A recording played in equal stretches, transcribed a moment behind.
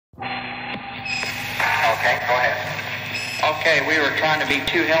Okay, go ahead. Okay, we were trying to be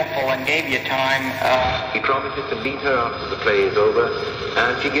too helpful and gave you time. He promises to meet her after the play is over,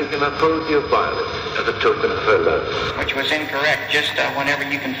 and she gives him a posy of violets as a token of her love. Which was incorrect. Just whenever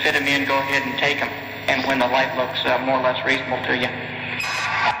you can fit them in, go ahead and take them. And when the light looks more or less reasonable to you.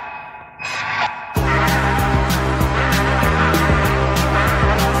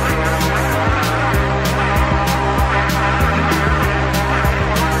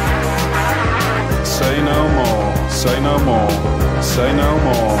 Say no more, say no more, say no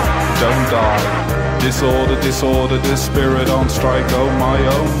more, don't die. Disorder, disorder, this spirit on strike, oh my,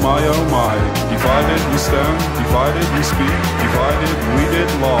 oh my, oh my. Divided we stand, divided we speak, divided we did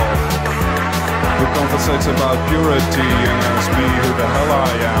laugh. Who conversates about purity and asks me who the hell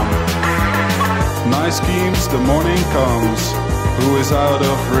I am. Nice schemes, the morning comes, who is out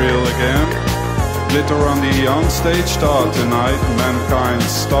of real again? Glitter on the onstage star tonight, mankind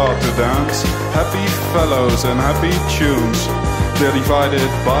start to dance. Happy fellows and happy tunes, they're divided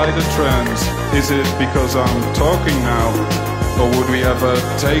by the trends. Is it because I'm talking now, or would we ever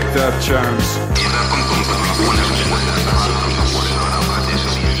take that chance?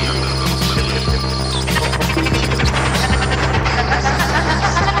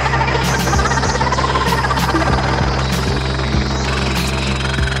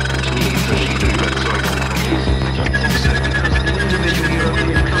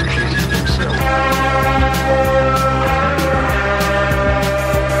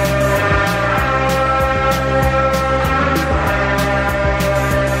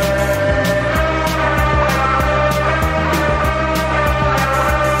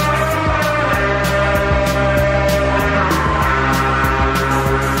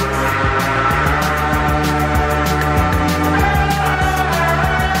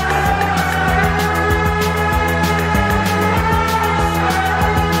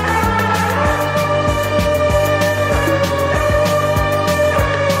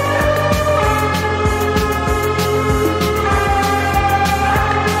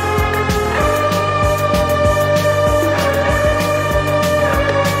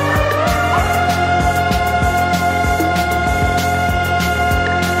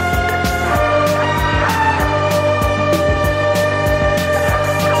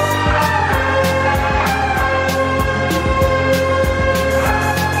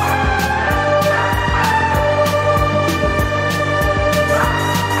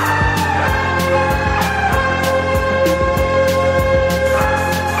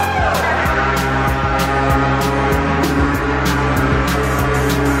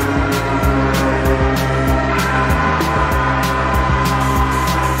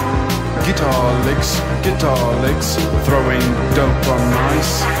 Guitar licks, throwing dope on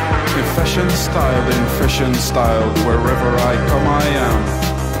nice. In fashion style, wherever I come I am.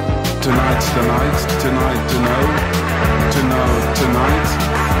 Tonight's the night, tonight to know tonight.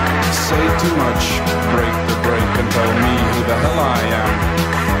 Say too much, break the break and tell me who the hell I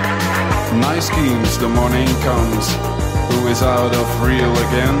am. Nice schemes, the morning comes, who is out of real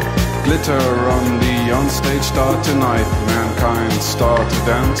again? Glitter on the onstage star tonight, mankind start to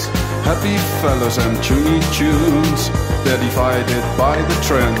dance. Happy fellows and tuney tunes, they're divided by the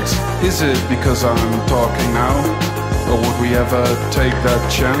trends. Is it because I'm talking now, or would we ever take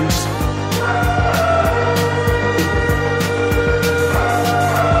that chance?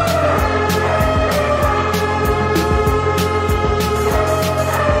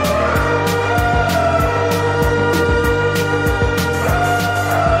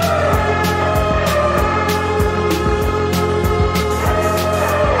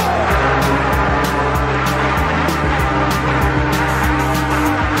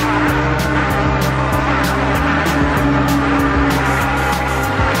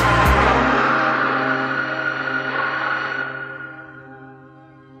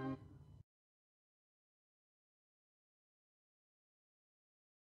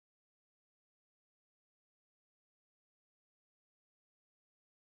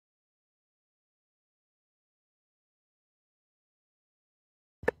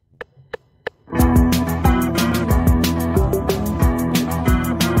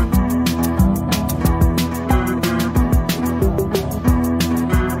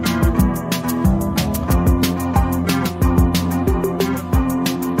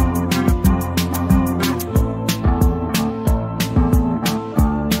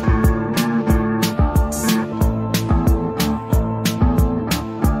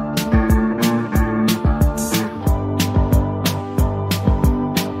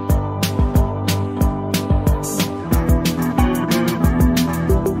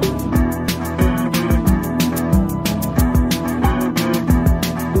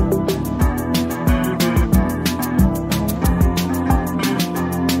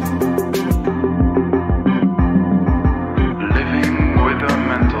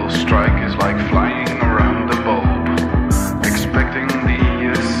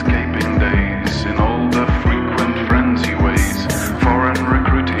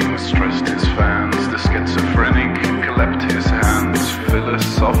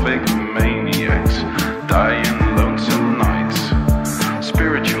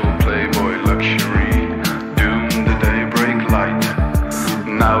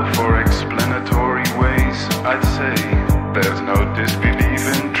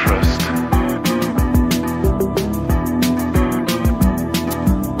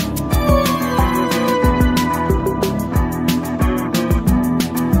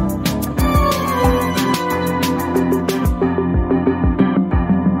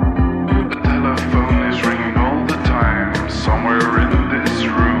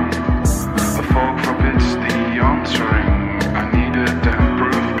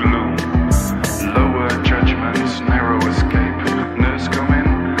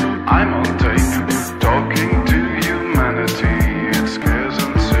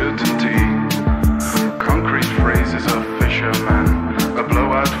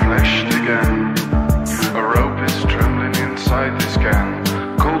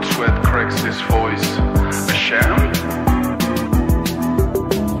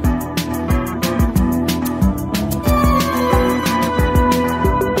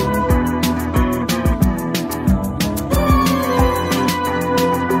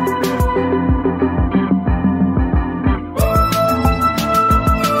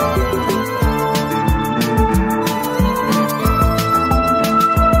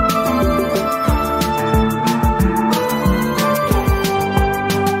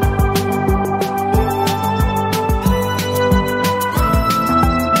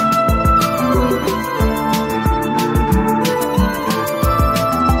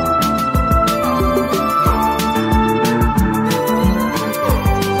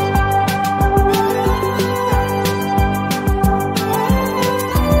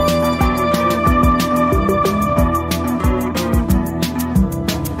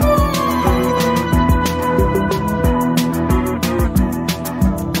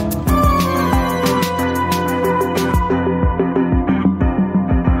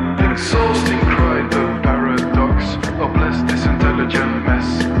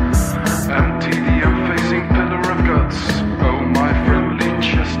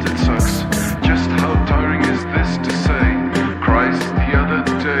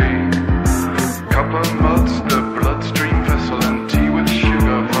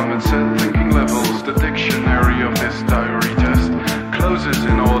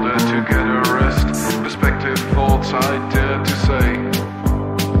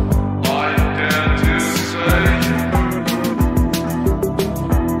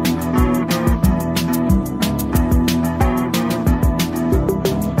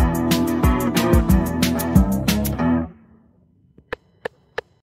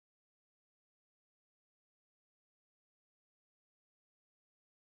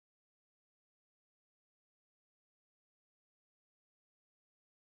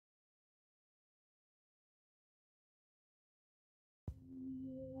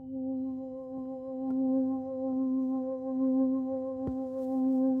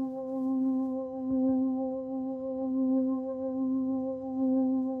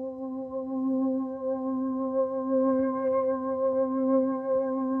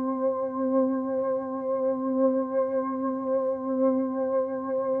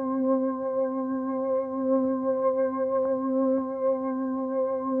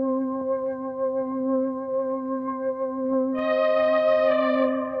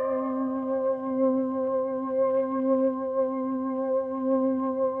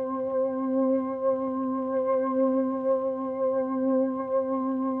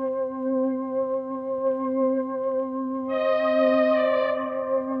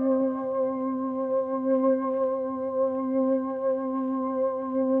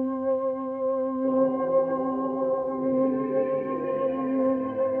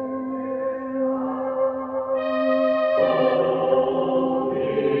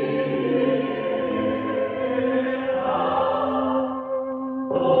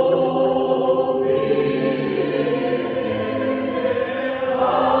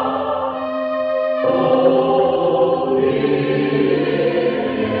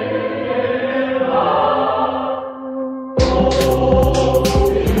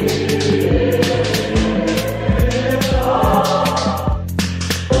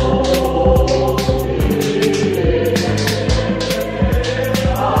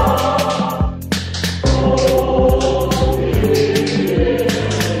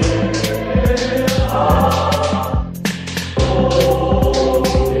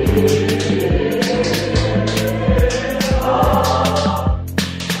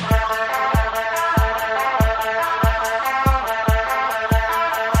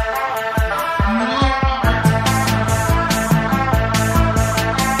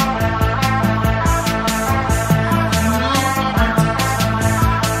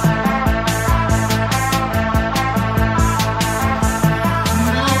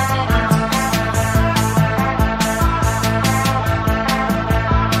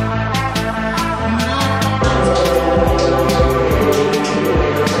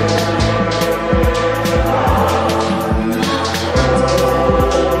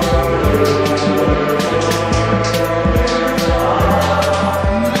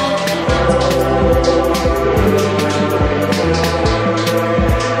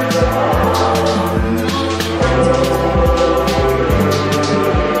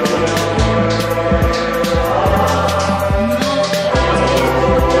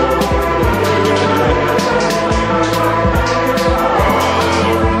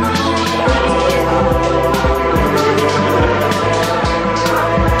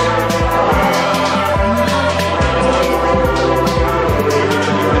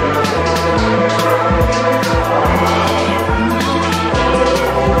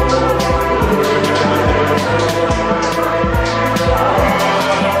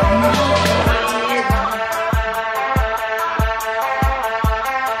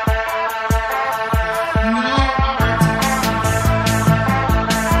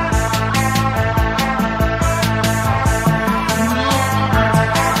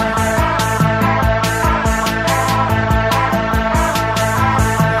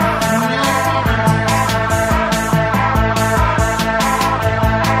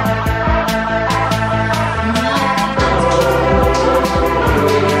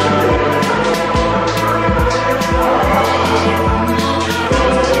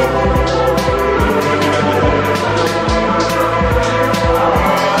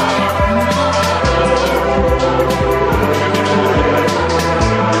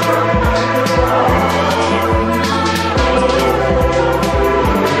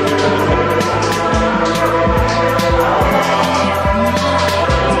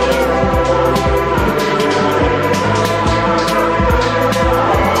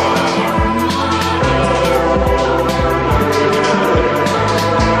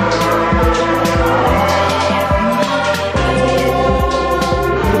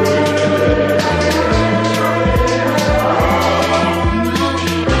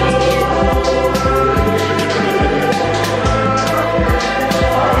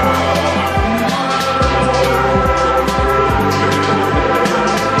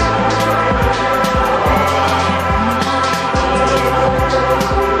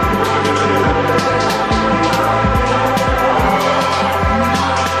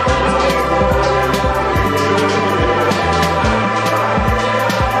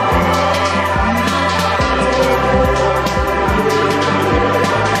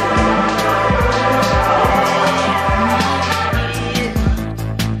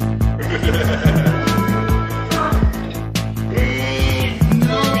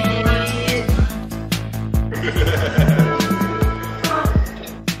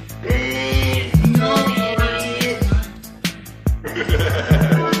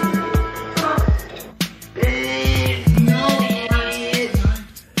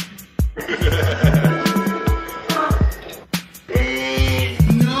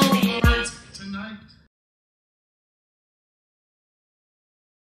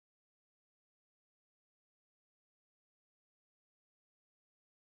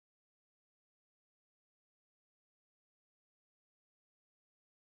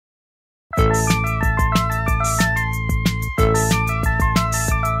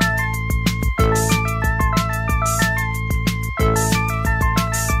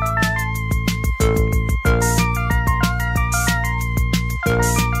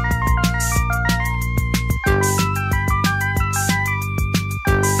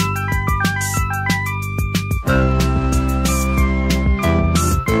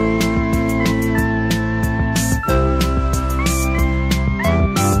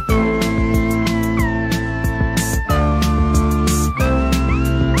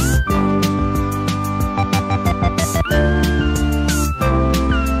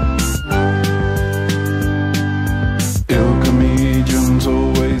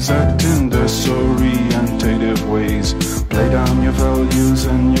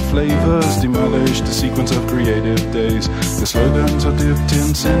 sequence of creative days. The slogans are dipped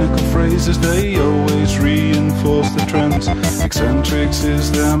in cynical phrases, they always reinforce the trends. Eccentrics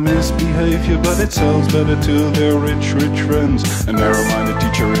is their misbehavior, but it sells better to their rich friends. A narrow-minded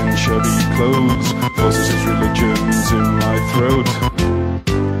teacher in shabby clothes forces his religions in my throat.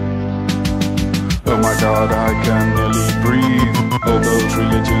 Oh my God, I can nearly breathe. All those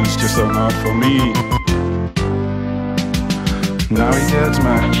religions just are not for me. Now he gets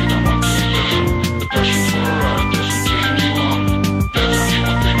mad. The passion for a ride doesn't take me long. There's only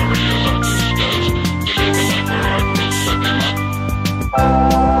one thing I realize this does. To live a life where I will suck him up.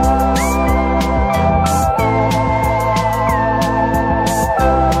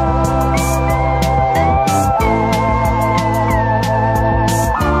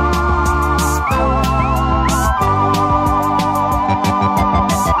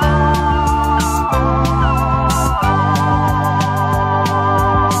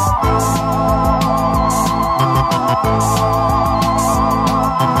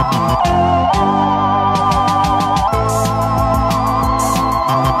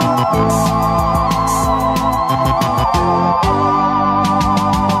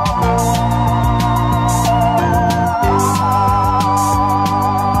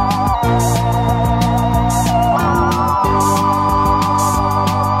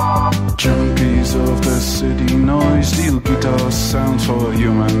 Sounds for a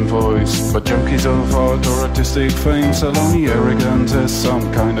human voice, but junkies of art or artistic fame sell only arrogance as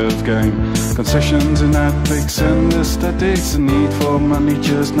some kind of game. Concessions in ethics and aesthetics, the need for money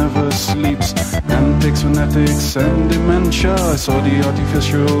just never sleeps. Antics, phonetics and dementia, I saw the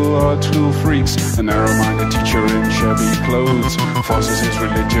artificial art flu freaks. A narrow-minded teacher in shabby clothes forces his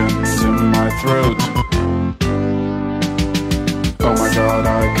religions in my throat. Oh my God,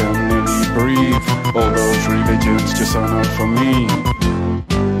 I can nearly breathe. All those religions just are not for me.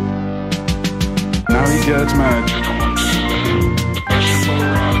 Now he gets mad. The passion for a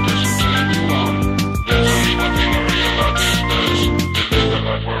ride doesn't take me long. There's only one thing I realize this does. To live a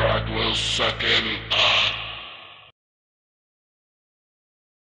life where I will suck him up.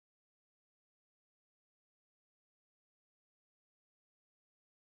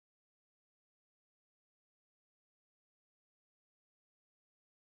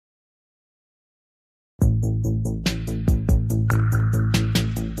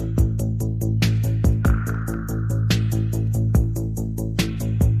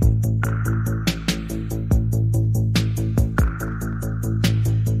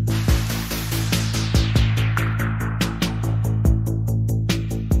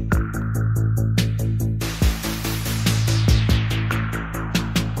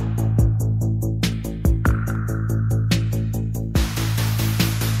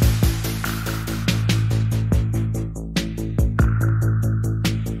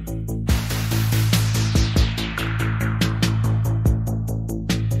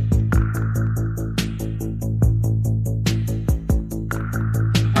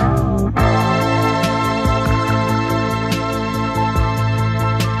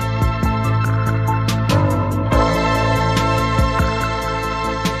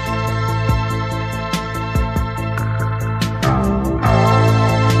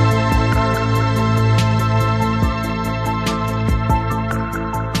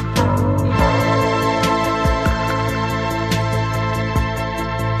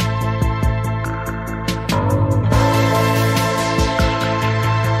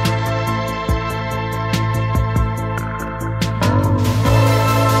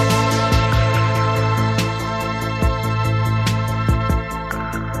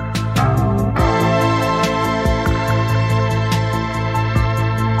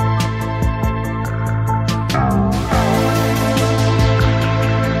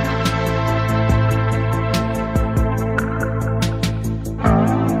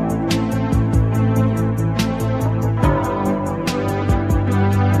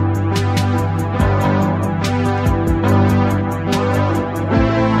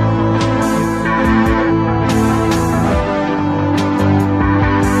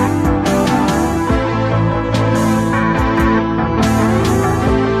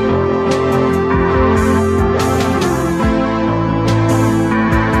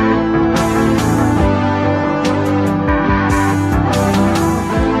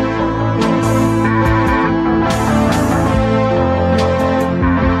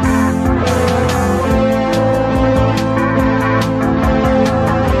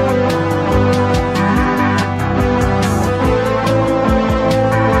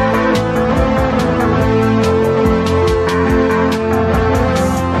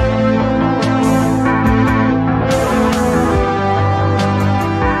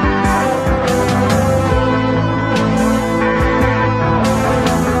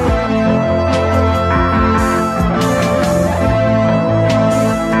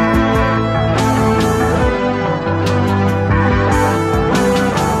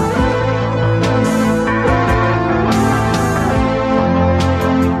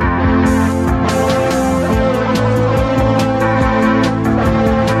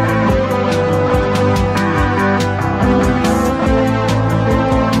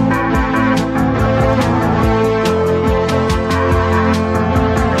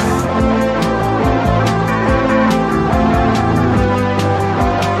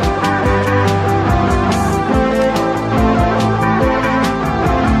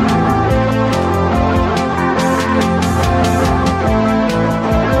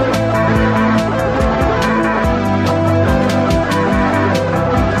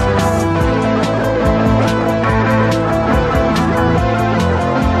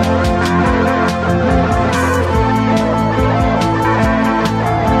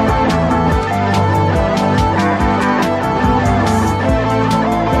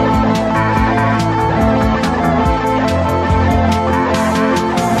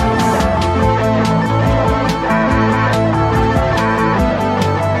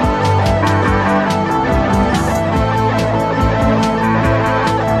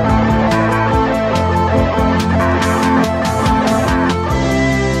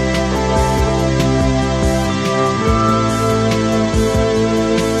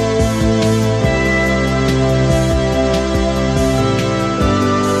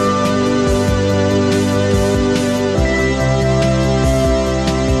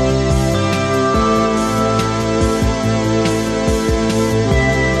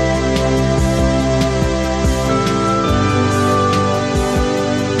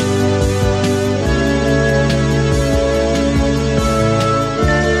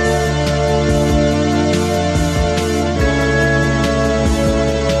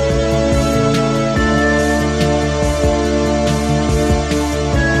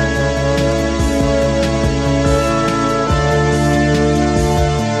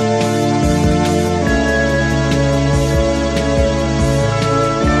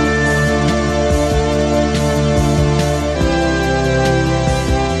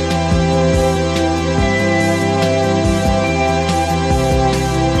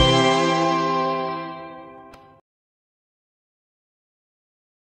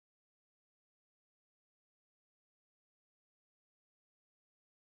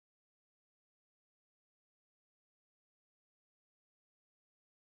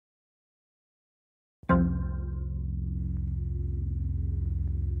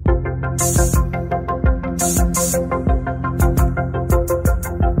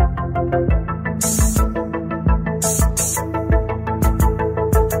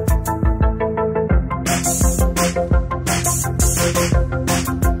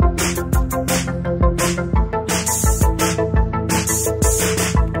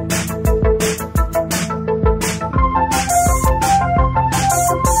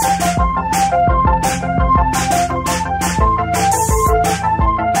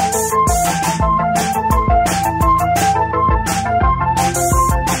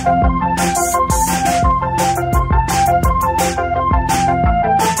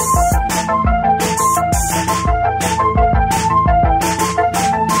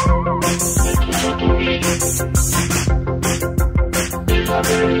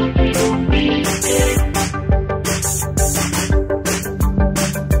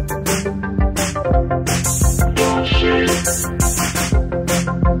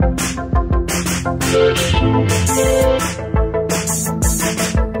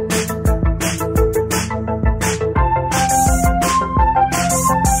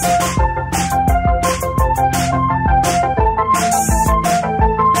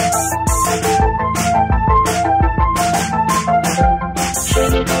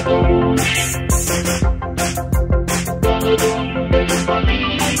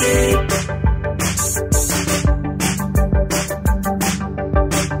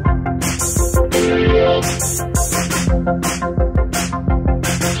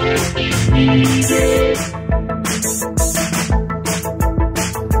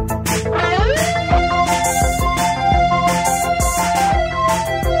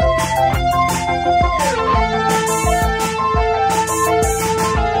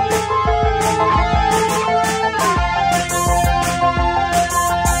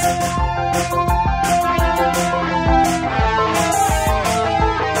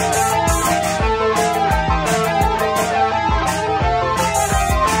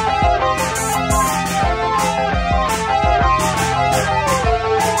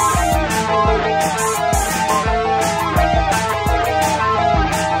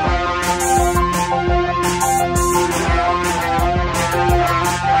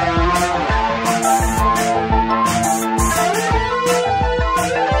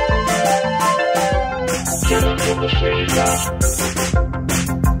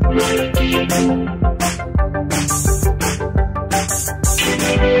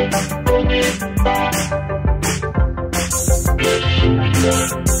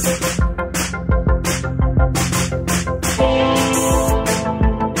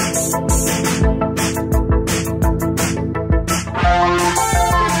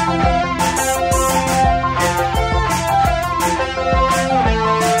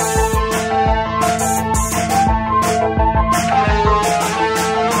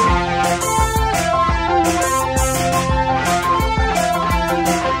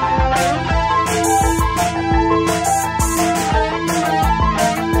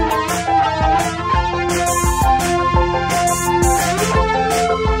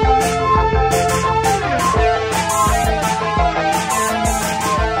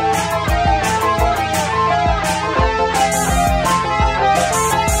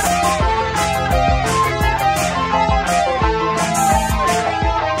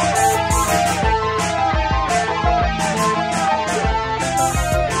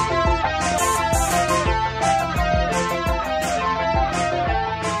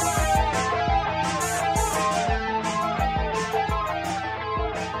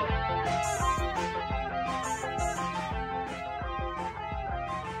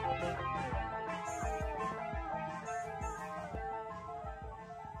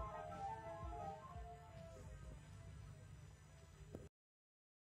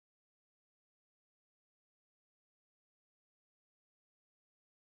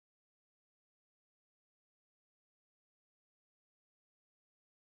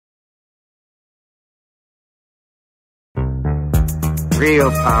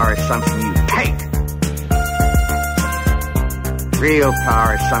 Real power is something you take. Real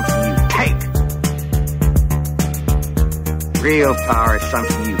power is something you take. Real power is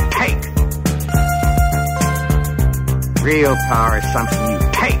something you take. Real power is something you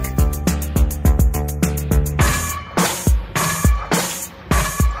take.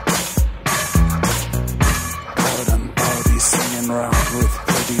 All them parties singing around with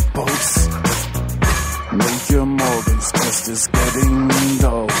pretty boats. Major Morgan's just is getting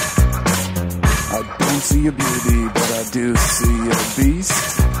dull. I don't see a beauty, but I do see a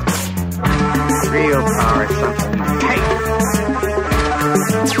beast. Real power is something you take.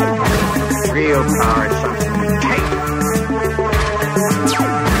 Real power is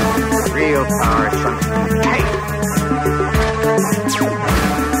Real power is something you take.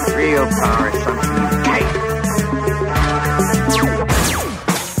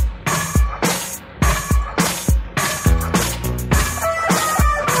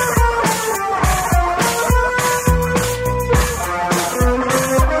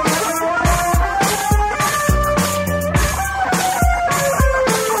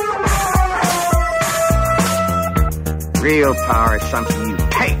 Real power is something you take. Real power is something you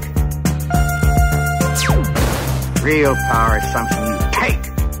take. Real power is something you take.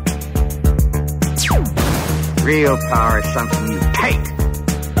 Real power is something you take.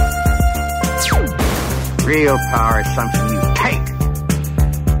 Real power is something you take.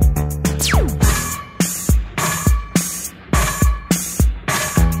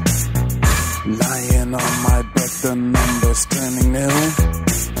 Lying on my back, the numbers turning nil.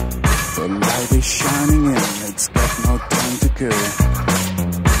 The light is shining in, it's got no time to kill.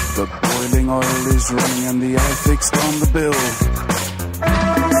 The boiling oil is running and the eye fixed on the bill.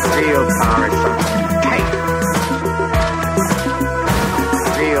 Real power is something you take.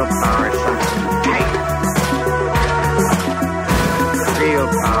 Real power is something you take. Real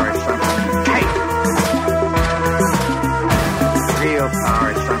power is something you take. Real power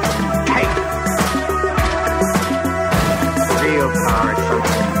is something you take. Real power is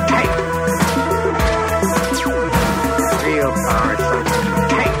something you take. Real power is something you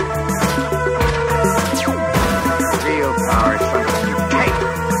take. Real power is something you take.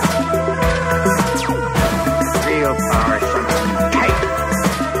 Real power is something you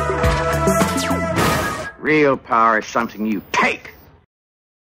take. Real power is something you take.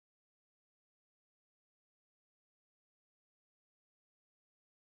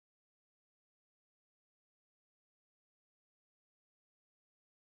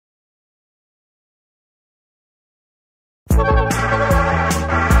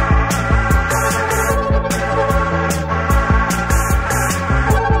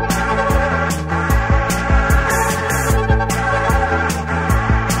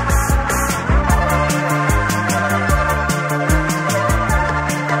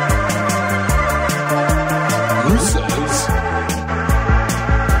 Who says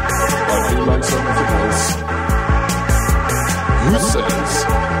I feel like something else? Who says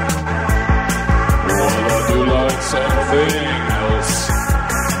well, I do like something else?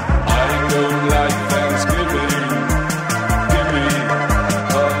 I don't like Thanksgiving. Give me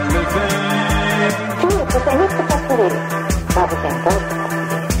a living. Потянуться посмотрели. Бабушка Ensemble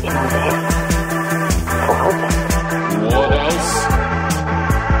и новые. What else?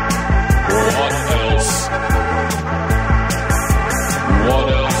 What else? What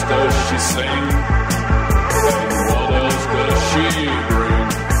else does she sing? And what else does she bring?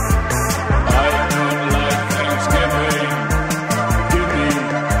 I don't like Thanksgiving. Give me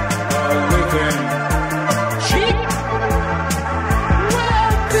a living. Cheap?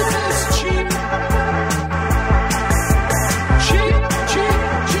 Well, this is cheap. Cheap, cheap,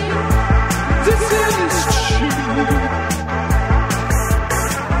 cheap. This is cheap.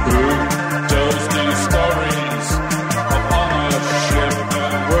 Who does these stories upon a ship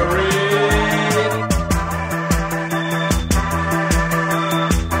and worry?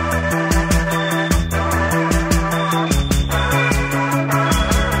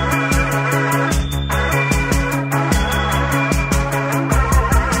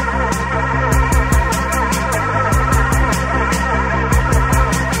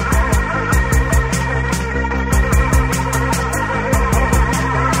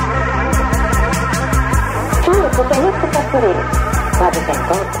 Потянуться посмотрели. Бабушка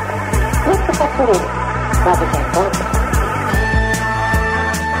Ensemble. Просто посмотрели. Бабушка Ensemble.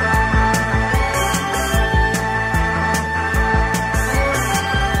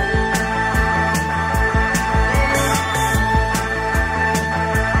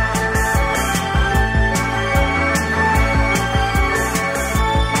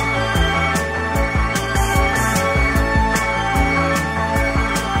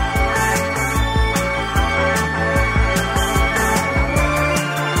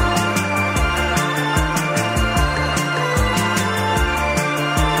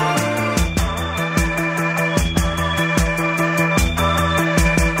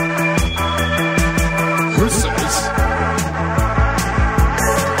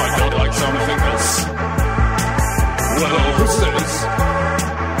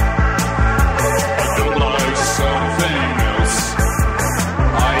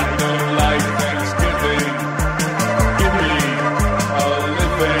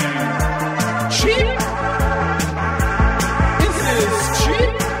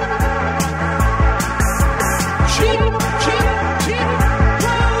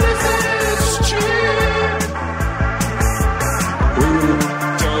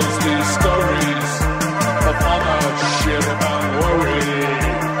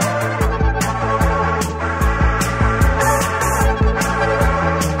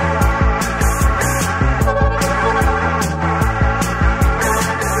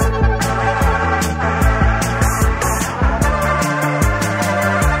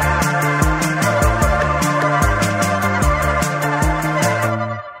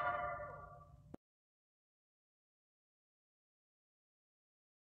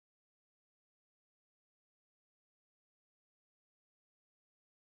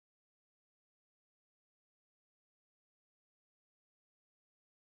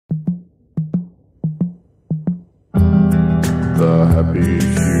 happy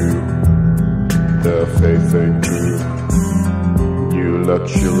few, their faith ain't true. New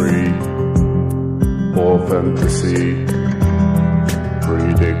luxury or fantasy,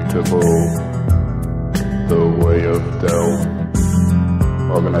 predictable, the way of Dell,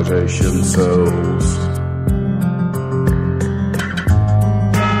 organization sells.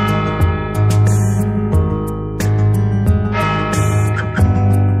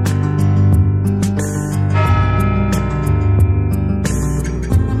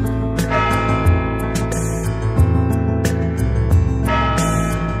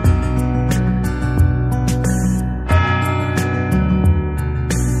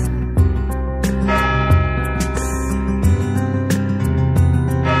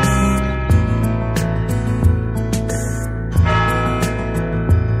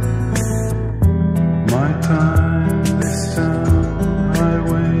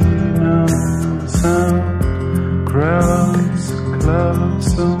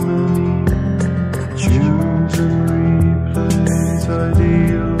 So many tunes and replays,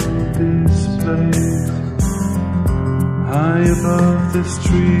 ideal displays. High above the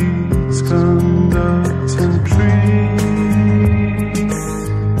streets, conduct and trees.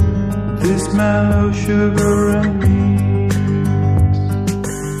 This mellow sugar and